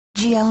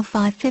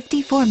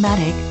GL-550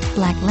 4MATIC,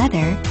 black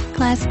leather,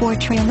 Class 4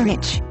 trailer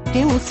hitch,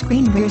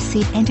 dual-screen rear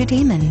seat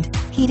entertainment,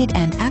 heated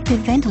and active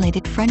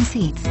ventilated front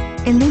seats,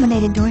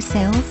 illuminated door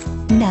sills,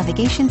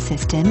 navigation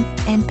system,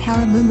 and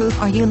power moonroof.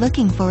 Are you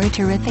looking for a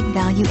terrific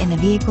value in a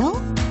vehicle?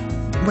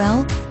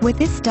 Well, with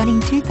this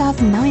stunning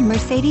 2009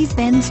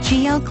 Mercedes-Benz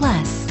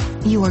GL-Class,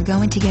 you are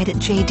going to get it.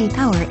 J.D.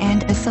 Power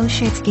and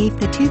Associates gave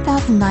the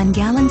 2009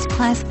 Gallons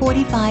Class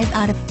 45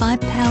 out of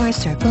 5 power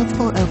circles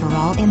for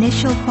overall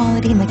initial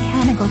quality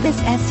mechanical. This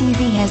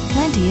SUV has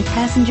plenty of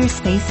passenger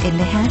space in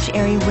the hatch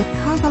area with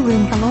cargo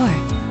room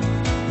galore.